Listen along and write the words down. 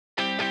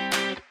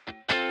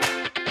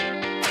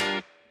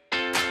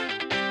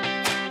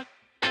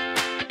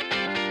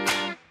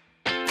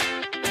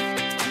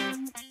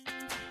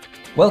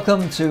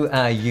Welcome to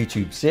our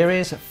YouTube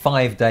series,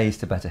 5 Days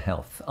to Better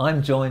Health.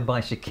 I'm joined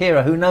by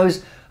Shakira, who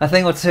knows a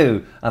thing or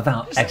two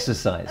about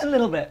exercise. A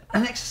little bit.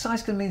 And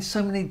exercise can mean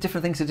so many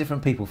different things to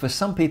different people. For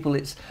some people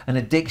it's an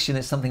addiction,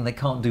 it's something they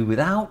can't do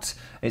without,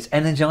 it's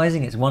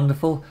energizing, it's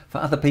wonderful. For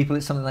other people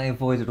it's something they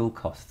avoid at all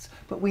costs.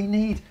 But we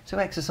need to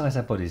exercise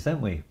our bodies,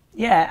 don't we?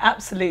 Yeah,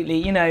 absolutely.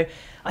 You know,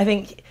 I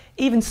think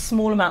even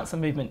small amounts of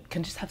movement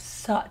can just have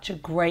such a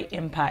great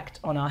impact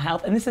on our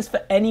health. And this is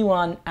for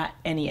anyone at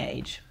any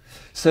age.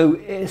 So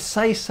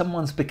say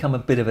someone's become a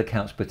bit of a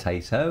couch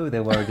potato,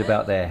 they're worried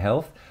about their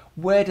health.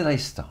 Where do they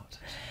start?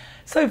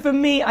 So for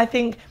me, I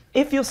think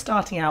if you're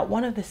starting out,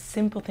 one of the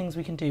simple things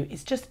we can do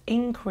is just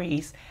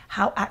increase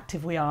how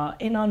active we are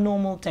in our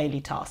normal daily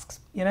tasks.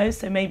 You know,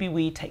 so maybe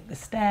we take the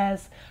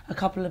stairs a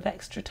couple of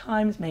extra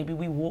times, maybe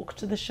we walk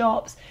to the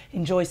shops,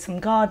 enjoy some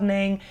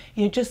gardening,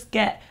 you know, just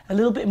get a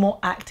little bit more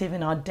active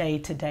in our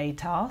day-to-day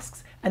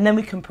tasks, and then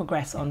we can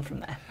progress on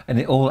from there. And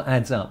it all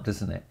adds up,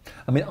 doesn't it?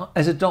 I mean,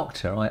 as a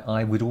doctor,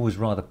 I would always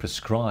rather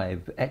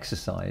prescribe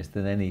exercise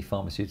than any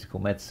pharmaceutical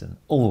medicine,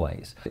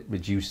 always. It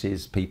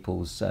reduces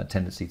people's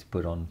tendency to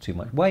put on too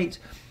much weight.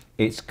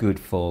 It's good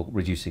for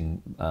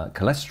reducing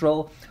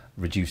cholesterol,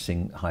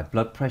 reducing high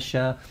blood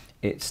pressure.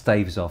 It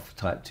staves off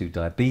type 2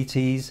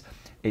 diabetes.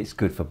 It's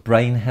good for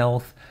brain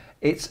health.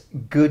 It's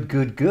good.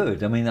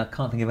 I mean, I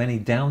can't think of any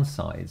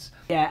downsides.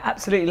 Yeah,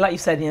 absolutely. Like you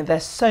said, you know,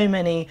 there's so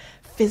many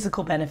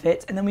physical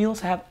benefits, and then we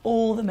also have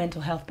all the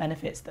mental health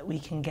benefits that we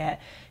can get,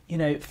 you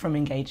know, from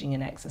engaging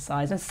in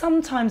exercise. And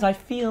sometimes I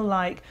feel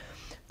like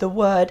the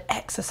word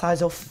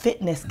exercise or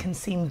fitness can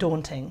seem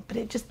daunting, but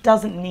it just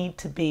doesn't need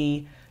to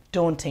be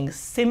daunting.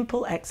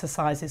 Simple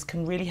exercises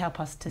can really help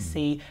us to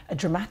see a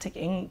dramatic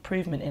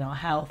improvement in our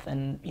health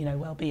and, you know,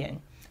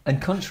 well-being.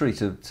 And contrary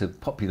to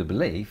popular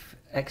belief,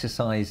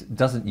 exercise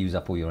doesn't use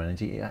up all your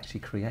energy, it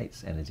actually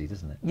creates energy,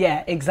 doesn't it?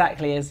 Yeah,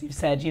 exactly. As you've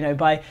said, you know,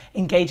 by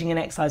engaging in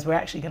exercise, we're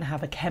actually going to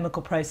have a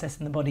chemical process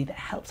in the body that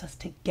helps us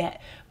to get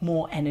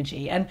more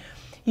energy. And,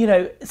 you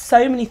know,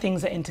 so many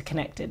things are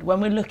interconnected. When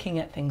we're looking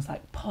at things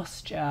like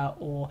posture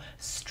or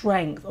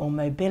strength or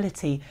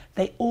mobility,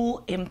 they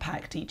all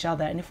impact each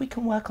other. And if we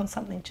can work on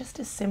something just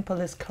as simple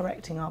as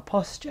correcting our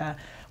posture,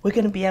 we're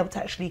going to be able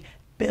to actually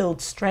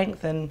build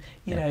strength and,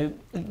 you know,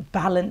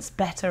 balance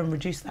better and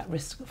reduce that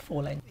risk of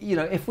falling. You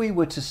know, if we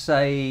were to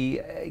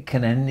say,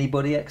 can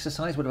anybody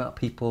exercise? What about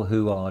people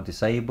who are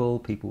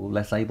disabled, people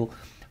less able?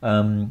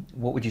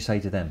 What would you say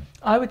to them?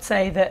 I would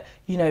say that,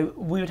 you know,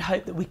 we would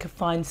hope that we could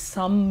find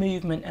some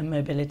movement and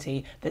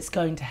mobility that's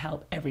going to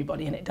help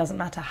everybody, and it doesn't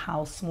matter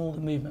how small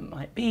the movement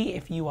might be.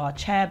 If you are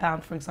chair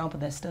bound, for example,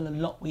 there's still a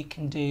lot we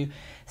can do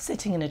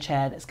sitting in a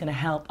chair that's going to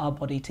help our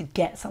body to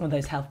get some of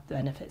those health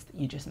benefits that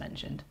you just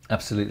mentioned.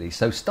 Absolutely.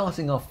 So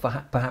starting off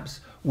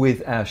perhaps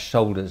with our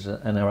shoulders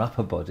and our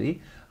upper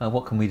body,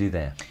 what can we do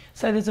there?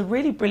 So there's a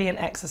really brilliant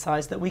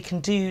exercise that we can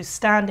do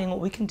standing or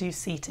we can do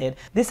seated.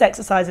 This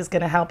exercise is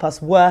going to help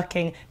us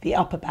working the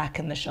upper back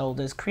and the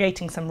shoulders,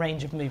 creating some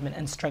range of movement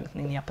and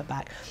strengthening the upper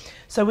back.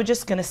 So we're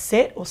just going to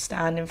sit or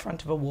stand in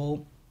front of a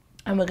wall,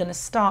 and we're going to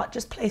start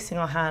just placing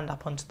our hand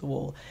up onto the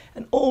wall.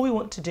 And all we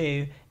want to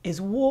do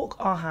is walk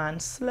our hand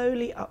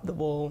slowly up the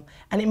wall.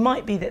 And it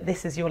might be that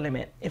this is your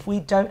limit. If we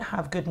don't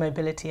have good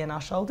mobility in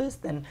our shoulders,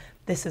 then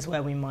this is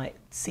where we might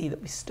see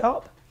that we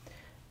stop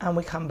and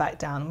we come back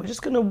down. We're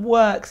just going to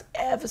work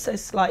ever so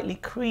slightly,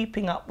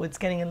 creeping upwards,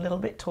 getting a little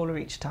bit taller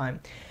each time.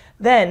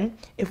 Then,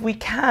 if we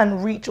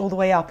can reach all the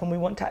way up and we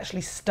want to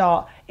actually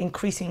start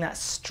increasing that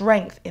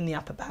strength in the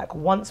upper back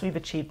once we've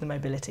achieved the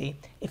mobility,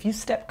 if you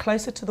step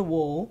closer to the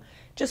wall,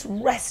 just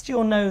rest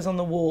your nose on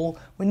the wall.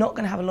 We're not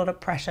going to have a lot of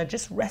pressure,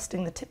 just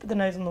resting the tip of the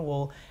nose on the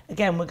wall.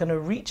 Again, we're going to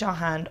reach our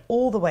hand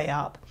all the way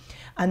up.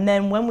 And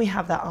then when we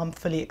have that arm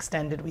fully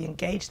extended, we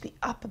engage the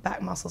upper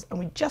back muscles and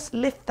we just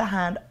lift the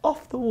hand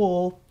off the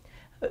wall,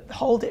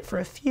 hold it for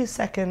a few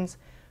seconds,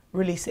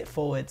 release it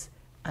forwards,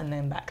 and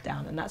then back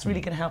down. And that's really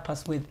going to help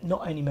us with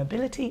not only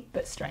mobility,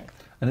 but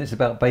strength. And it's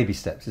about baby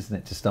steps, isn't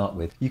it, to start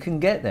with? You can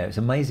get there. It's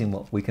amazing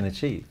what we can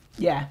achieve.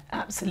 Yeah,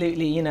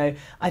 absolutely. You know,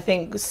 I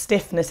think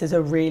stiffness is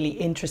a really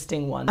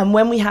interesting one. And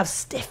when we have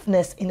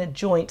stiffness in a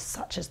joint,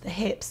 such as the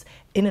hips,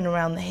 in and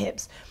around the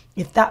hips,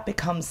 if that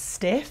becomes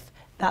stiff,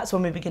 that's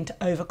when we begin to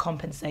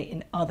overcompensate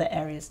in other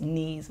areas,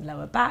 knees,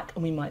 lower back,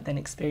 and we might then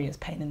experience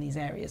pain in these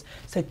areas.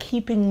 So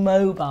keeping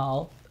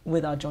mobile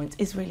with our joints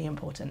is really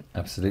important.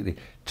 Absolutely.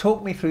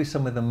 Talk me through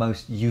some of the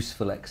most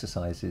useful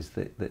exercises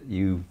that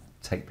you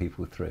take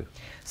people through.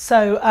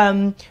 So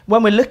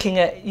when we're looking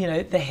at, you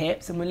know, the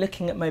hips and we're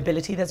looking at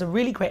mobility, there's a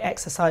really great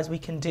exercise we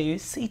can do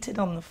seated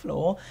on the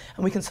floor,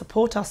 and we can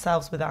support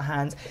ourselves with our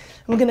hands.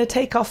 And we're going to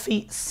take our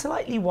feet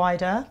slightly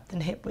wider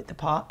than hip width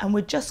apart, and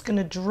we're just going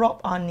to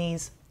drop our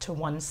knees to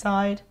one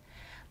side,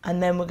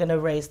 and then we're going to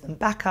raise them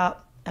back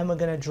up, and we're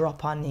going to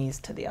drop our knees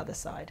to the other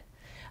side.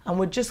 and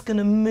we're just going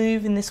to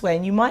move in this way,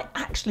 and you might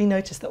actually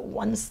notice that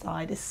one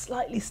side is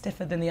slightly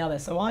stiffer than the other.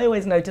 So I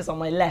always notice on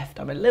my left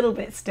I'm a little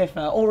bit stiffer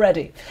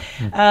already.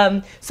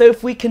 So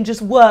if we can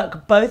just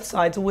work both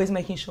sides, always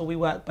making sure we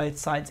work both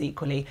sides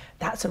equally,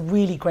 that's a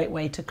really great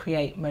way to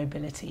create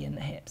mobility in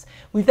the hips.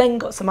 We've then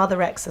got some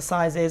other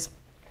exercises.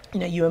 You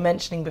know, you were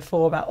mentioning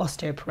before about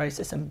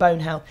osteoporosis and bone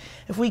health.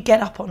 If we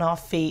get up on our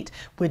feet,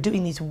 we're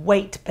doing these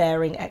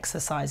weight-bearing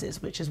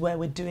exercises, which is where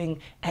we're doing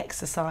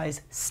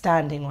exercise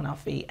standing on our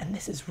feet. And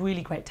this is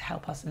really great to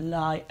help us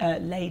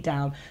lay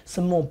down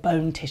some more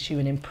bone tissue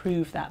and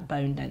improve that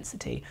bone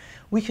density.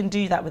 We can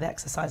do that with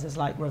exercises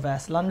like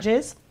reverse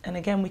lunges. And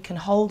again, we can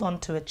hold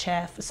onto a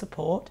chair for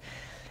support.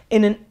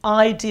 In an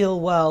ideal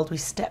world, we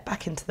step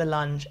back into the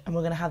lunge and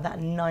we're going to have that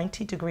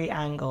 90-degree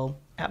angle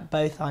at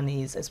both our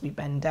knees as we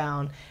bend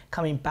down,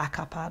 coming back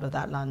up out of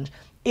that lunge.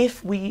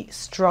 If we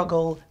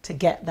struggle to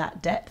get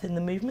that depth in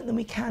the movement, then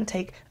we can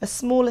take a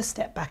smaller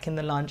step back in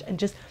the lunge and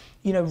just,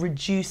 you know,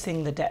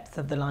 reducing the depth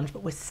of the lunge,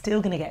 but we're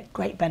still going to get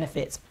great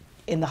benefits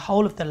in the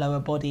whole of the lower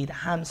body, the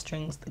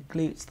hamstrings, the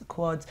glutes, the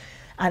quads,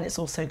 and it's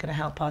also going to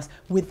help us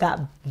with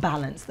that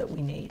balance that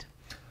we need.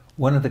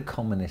 One of the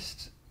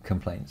commonest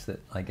complaints that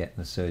I get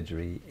in the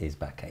surgery is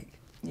backache.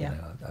 Yeah. You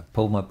know, I've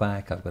pulled my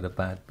back, I've got a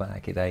bad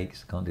back, it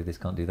aches, can't do this,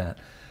 can't do that.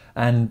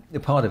 And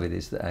part of it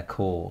is that our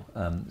core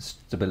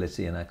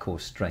stability and our core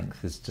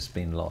strength has just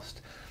been lost.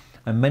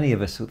 And many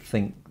of us would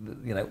think,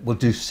 you know, we'll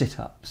do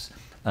sit-ups,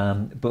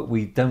 but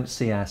we don't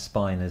see our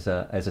spine as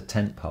a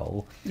tent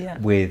pole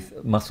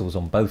with muscles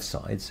on both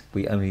sides.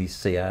 We only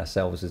see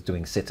ourselves as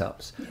doing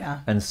sit-ups. Yeah.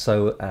 And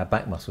so our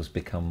back muscles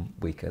become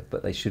weaker,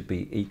 but they should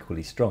be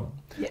equally strong.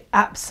 Yeah,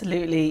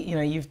 absolutely. You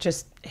know, you've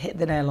just hit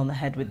the nail on the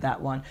head with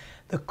that one.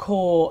 The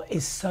core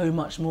is so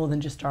much more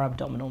than just our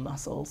abdominal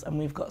muscles, and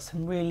we've got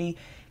some really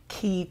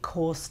key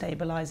core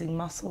stabilizing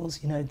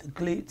muscles. You know, the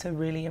glutes are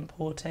really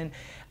important.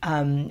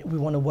 We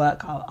want to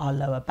work our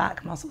lower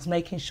back muscles,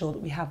 making sure that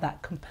we have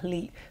that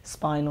complete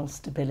spinal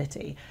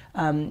stability.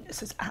 So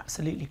it's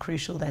absolutely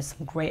crucial. There's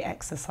some great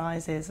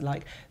exercises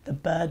like the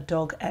bird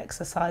dog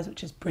exercise,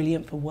 which is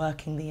brilliant for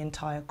working the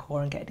entire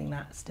core and getting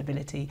that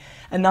stability.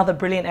 Another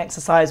brilliant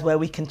exercise where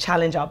we can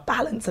challenge our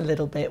balance a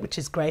little bit, which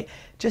is great.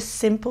 Just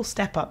simple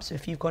step ups. So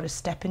if you've got a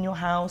step in your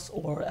house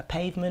or a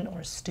pavement or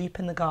a stoop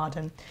in the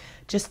garden,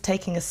 just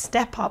taking a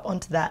step up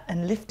onto that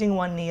and lifting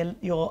one knee,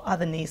 your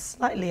other knee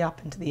slightly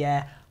up into the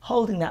air,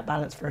 holding that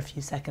balance for a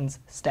few seconds,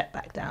 step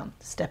back down,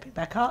 stepping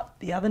back up,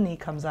 the other knee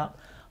comes up,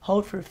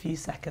 hold for a few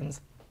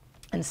seconds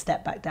and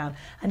step back down.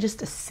 And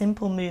just a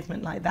simple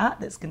movement like that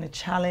that's going to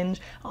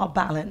challenge our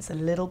balance a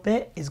little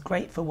bit is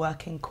great for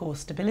working core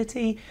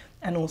stability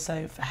and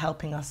also for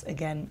helping us,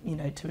 again, you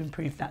know, to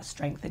improve that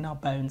strength in our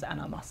bones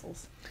and our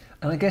muscles.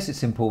 And I guess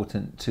it's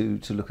important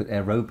to look at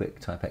aerobic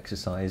type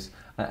exercise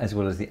as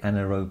well as the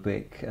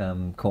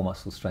anaerobic core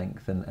muscle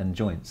strength and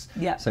joints.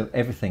 Yeah. So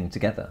everything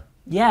together.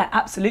 Yeah,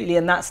 absolutely.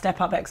 And that step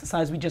up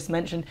exercise we just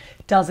mentioned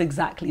does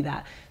exactly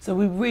that. So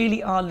we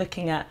really are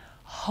looking at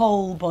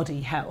whole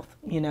body health,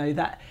 you know,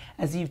 that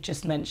as you've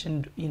just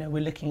mentioned, you know,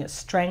 we're looking at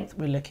strength,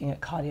 we're looking at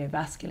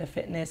cardiovascular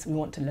fitness, we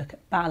want to look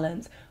at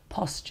balance,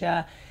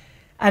 posture.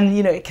 And,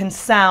 you know, it can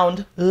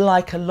sound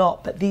like a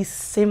lot, but these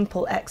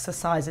simple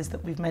exercises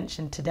that we've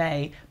mentioned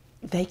today,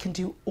 they can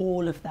do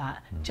all of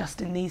that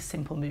just in these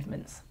simple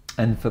movements.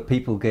 And for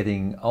people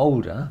getting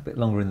older, a bit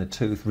longer in the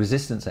tooth,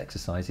 resistance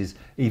exercise is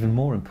even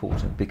more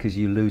important because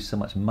you lose so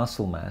much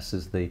muscle mass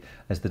as the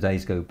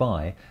days go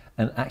by.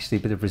 And actually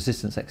a bit of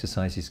resistance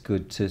exercise is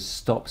good to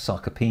stop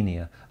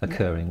sarcopenia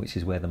occurring, which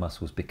is where the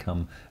muscles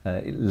become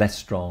less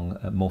strong,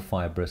 more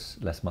fibrous,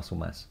 less muscle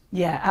mass.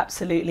 Yeah,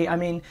 absolutely. I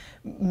mean,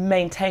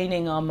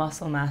 maintaining our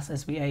muscle mass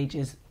as we age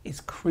is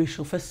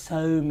crucial for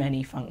so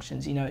many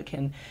functions. You know, it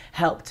can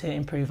help to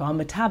improve our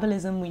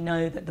metabolism. We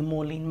know that the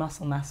more lean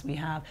muscle mass we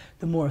have,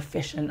 the more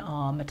efficient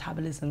our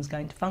metabolism is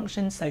going to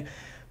function. So,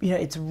 you know,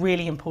 it's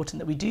really important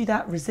that we do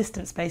that.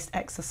 Resistance-based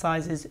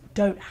exercises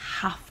don't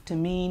have to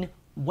mean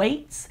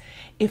weights.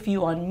 If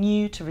you are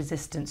new to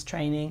resistance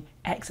training,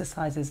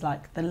 exercises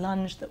like the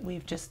lunge that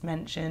we've just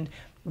mentioned,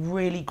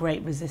 really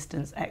great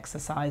resistance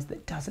exercise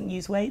that doesn't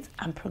use weights,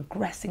 and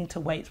progressing to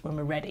weights when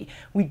we're ready.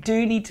 We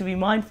do need to be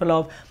mindful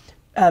of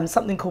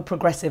something called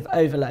progressive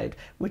overload,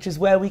 which is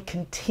where we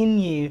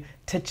continue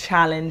to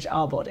challenge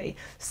our body.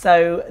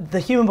 So the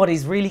human body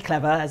is really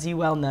clever, as you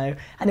well know,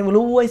 and it will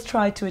always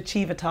try to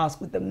achieve a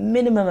task with the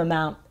minimum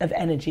amount of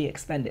energy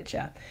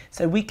expenditure.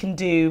 So we can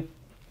do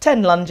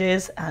 10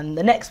 lunges and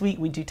the next week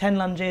we do 10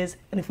 lunges,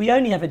 and if we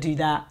only ever do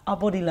that, our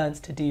body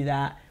learns to do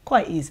that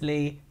quite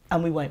easily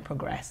and we won't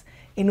progress.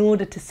 In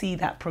order to see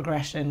that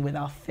progression with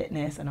our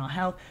fitness and our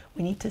health,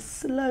 we need to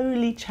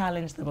slowly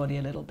challenge the body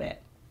a little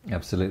bit.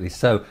 Absolutely.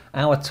 So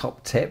our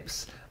top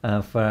tips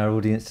for our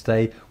audience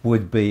today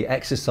would be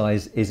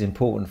exercise is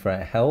important for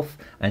our health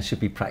and should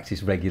be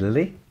practiced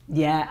regularly.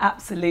 Yeah,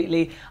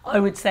 absolutely. I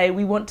would say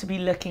we want to be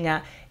looking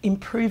at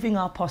improving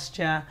our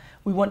posture.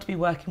 We want to be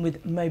working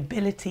with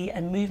mobility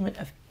and movement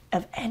of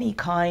of any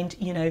kind.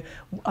 You know,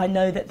 I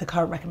know that the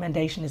current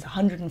recommendation is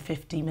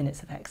 150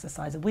 minutes of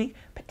exercise a week,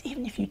 but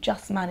even if you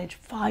just manage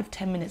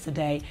 5-10 minutes a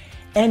day,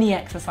 any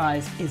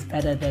exercise is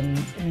better than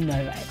no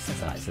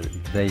exercise.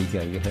 Absolutely. There you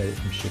go, you heard it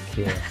from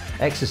Shakira.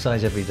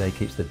 Exercise every day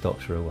keeps the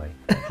doctor away.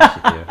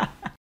 Shakira.